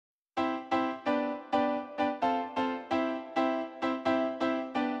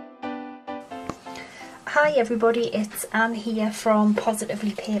Hi everybody, it's Anne here from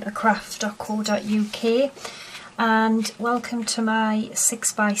positivelypapercraft.co.uk and welcome to my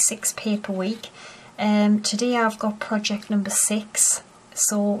 6x6 paper week. Today I've got project number 6,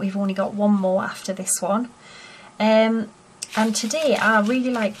 so we've only got one more after this one. And today I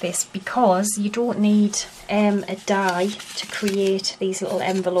really like this because you don't need a die to create these little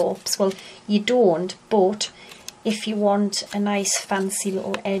envelopes. Well, you don't, but if you want a nice fancy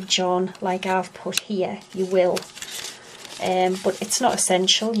little edge on like I've put here, you will. But it's not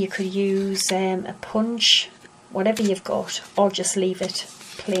essential. You could use a punch, whatever you've got, or just leave it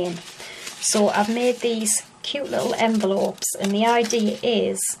plain. So I've made these cute little envelopes, and the idea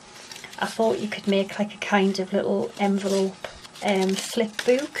is I thought you could make like a kind of little envelope flip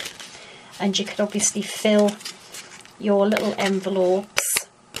book, and you could obviously fill your little envelopes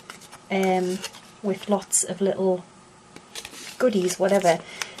with lots of little goodies, whatever,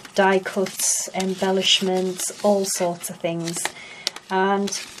 die cuts, embellishments, all sorts of things.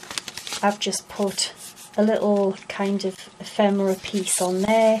 And I've just put a little kind of ephemera piece on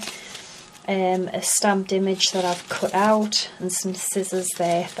there, a stamped image that I've cut out, and some scissors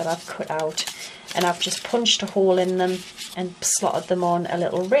there that I've cut out, and I've just punched a hole in them and slotted them on a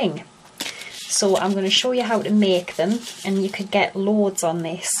little ring. So I'm going to show you how to make them, and you could get loads on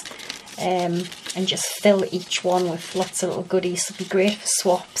this and just fill each one with lots of little goodies. It'll be great for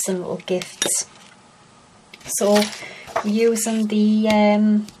swaps and little gifts. So we're using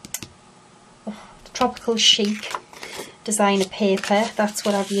the Tropical Chic designer paper. That's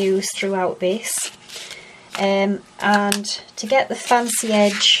what I've used throughout this. And to get the fancy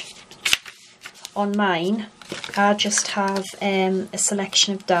edge on mine, I just have a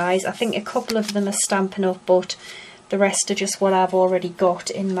selection of dies. I think a couple of them are Stampin' Up, but the rest are just what I've already got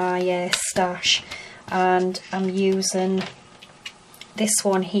in my stash. And I'm using this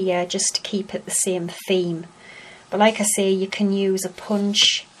one here just to keep it the same theme. But like I say, you can use a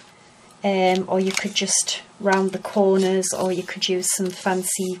punch, or you could just round the corners, or you could use some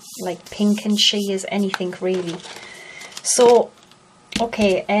fancy like pink and shears, anything really. So,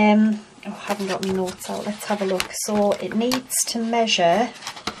 okay, I haven't got my notes out, let's have a look. So it needs to measure,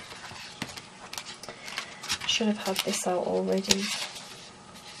 I should have had this out already.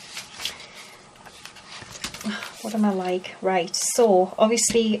 What am I like? Right, so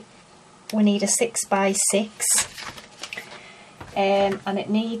obviously we need a 6x6, and it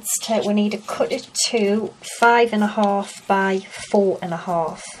needs to, we need to cut it to 5.5 by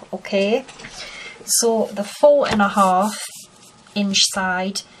 4.5. okay, so the 4.5 inch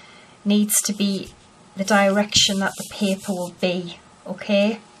side needs to be the direction that the paper will be,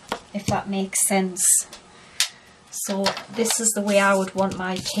 okay, if that makes sense. So this is the way I would want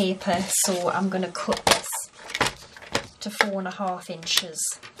my paper, so I'm going to cut this to 4.5 inches.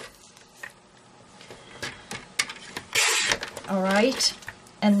 Alright,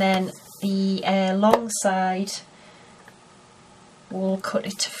 and then the long side, we'll cut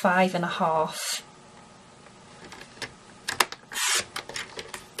it to 5.5.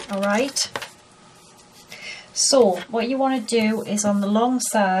 Alright, so what you want to do is on the long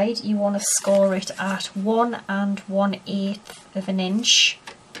side, you want to score it at 1 1/8 of an inch,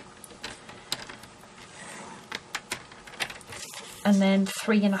 and then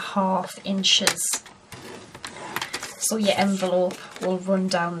 3.5 inches. So your envelope will run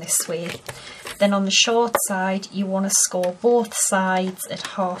down this way. Then on the short side, you want to score both sides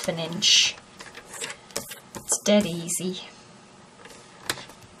at 1/2 inch. It's dead easy.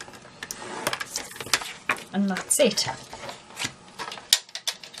 And that's it.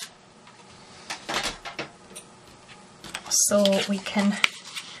 So we can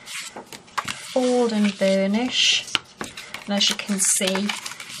fold and burnish, and as you can see,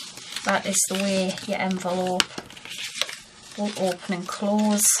 that is the way your envelope will open and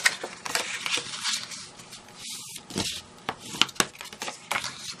close.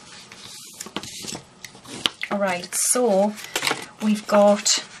 Alright, so we've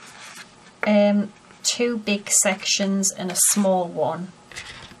got 2 big sections and a small one.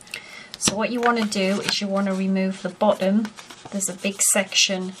 So what you want to do is you want to remove the bottom. There's a big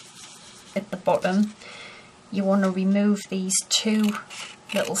section at the bottom. You want to remove these 2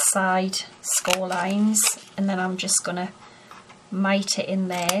 little side score lines, and then I'm just going to mite it in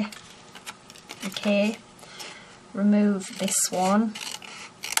there. Okay, remove this one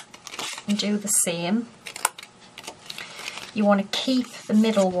and do the same. You want to keep the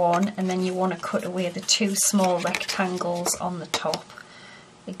middle one, and then you want to cut away the 2 small rectangles on the top.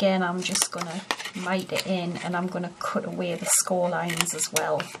 Again, I'm just going to mite it in, and I'm going to cut away the score lines as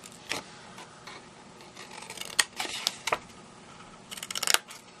well.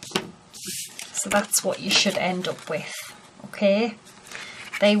 So that's what you should end up with, okay?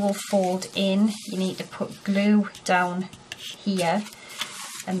 They will fold in. You need to put glue down here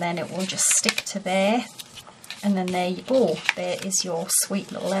and then it will just stick to there, and then there you go. There is your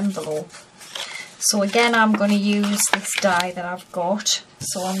sweet little envelope. So again, I'm going to use this die that I've got,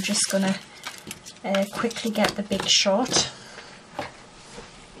 so I'm just going to quickly get the Big Shot.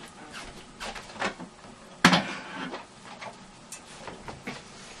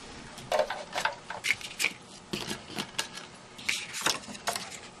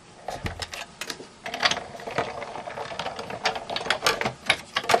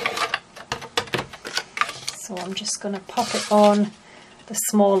 So I'm just going to pop it on the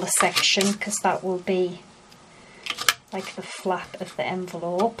smaller section because that will be like the flap of the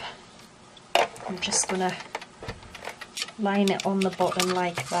envelope. I'm just going to line it on the bottom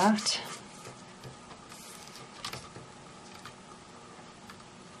like that.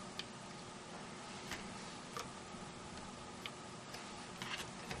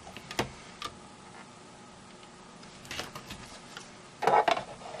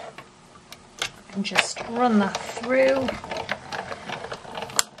 And just run that through.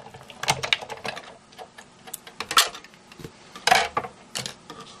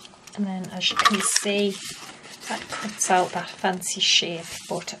 And then, as you can see, that cuts out that fancy shape,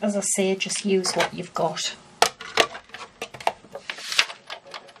 but as I say, just use what you've got.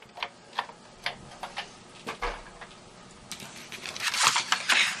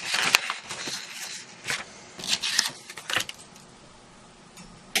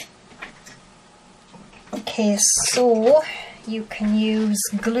 Okay, so you can use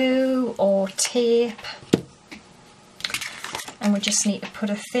glue or tape, and we just need to put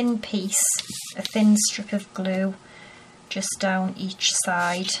a thin piece, a thin strip of glue just down each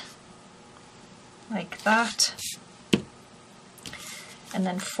side like that, and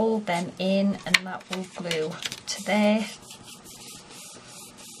then fold them in, and that will glue to there.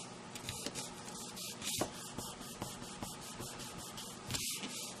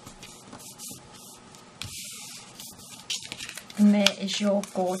 And there is your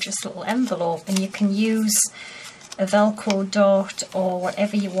gorgeous little envelope, and you can use a Velcro dot or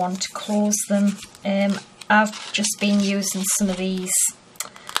whatever you want to close them. I've just been using some of these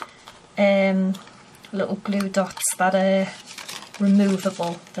little glue dots that are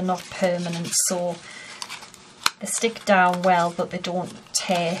removable, they're not permanent, so they stick down well but they don't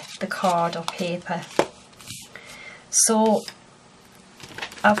tear the card or paper. So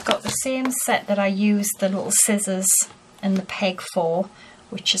I've got the same set that I used the little scissors and the peg for,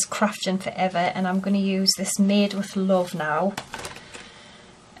 which is Crafting Forever, and I'm going to use this Made with Love now,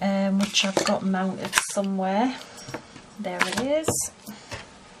 which I've got mounted somewhere. There it is.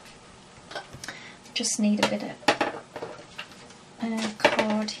 Just need a bit of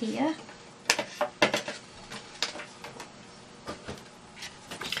card here.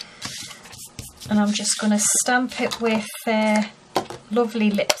 And I'm just going to stamp it with lovely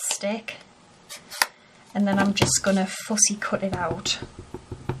lipstick, and then I'm just going to fussy cut it out.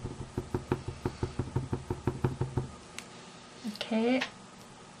 Okay,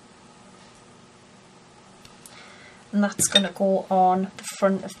 and that's going to go on the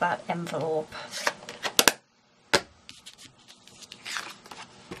front of that envelope.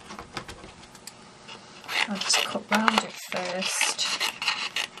 I'll just cut round it first.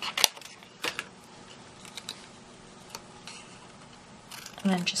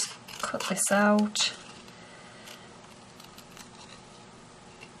 And then just cut this out.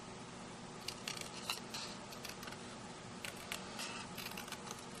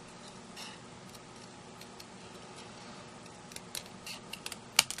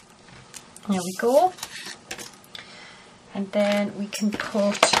 There we go. And then we can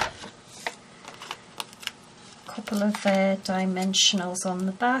put a couple of dimensionals on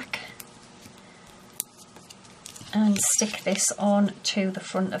the back and stick this on to the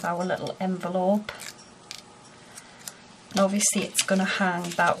front of our little envelope. And obviously it's going to hang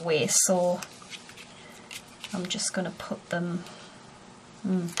that way, so I'm just going to put them,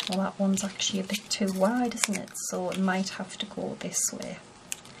 well, that one's actually a bit too wide, isn't it? So it might have to go this way.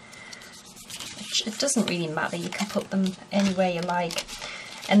 It doesn't really matter, you can put them anywhere you like.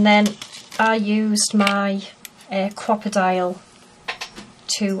 And then I used my Crop-A-Dile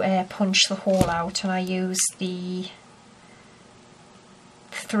to punch the hole out, and I used the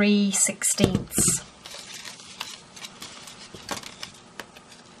 3/16.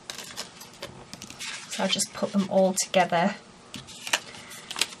 So I just put them all together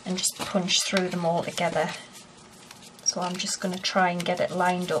and just punch through them all together. So I'm just going to try and get it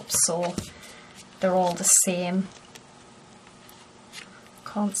lined up so they're all the same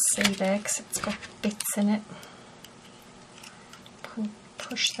Can't see there because it's got bits in it.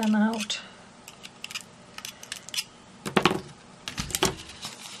 Push them out.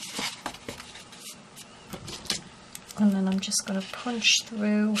 And then I'm just going to punch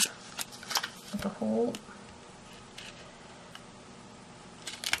through the hole.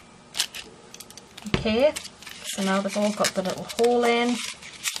 Okay, so now they've all got the little hole in,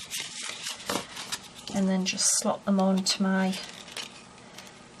 and then just slot them onto my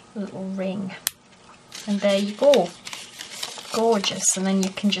little ring, and there you go. Gorgeous. And then you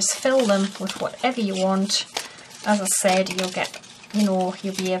can just fill them with whatever you want. As I said, you'll get, you know,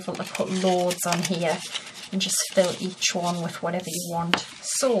 you'll be able to put loads on here and just fill each one with whatever you want.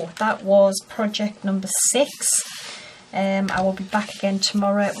 So that was project number 6. I will be back again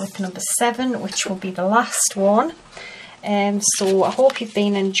tomorrow with number 7, which will be the last one. So I hope you've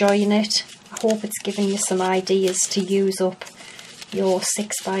been enjoying it. I hope it's given you some ideas to use up your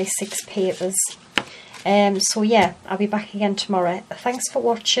 6x6 papers. So yeah, I'll be back again tomorrow. Thanks for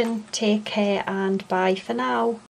watching, take care, and bye for now.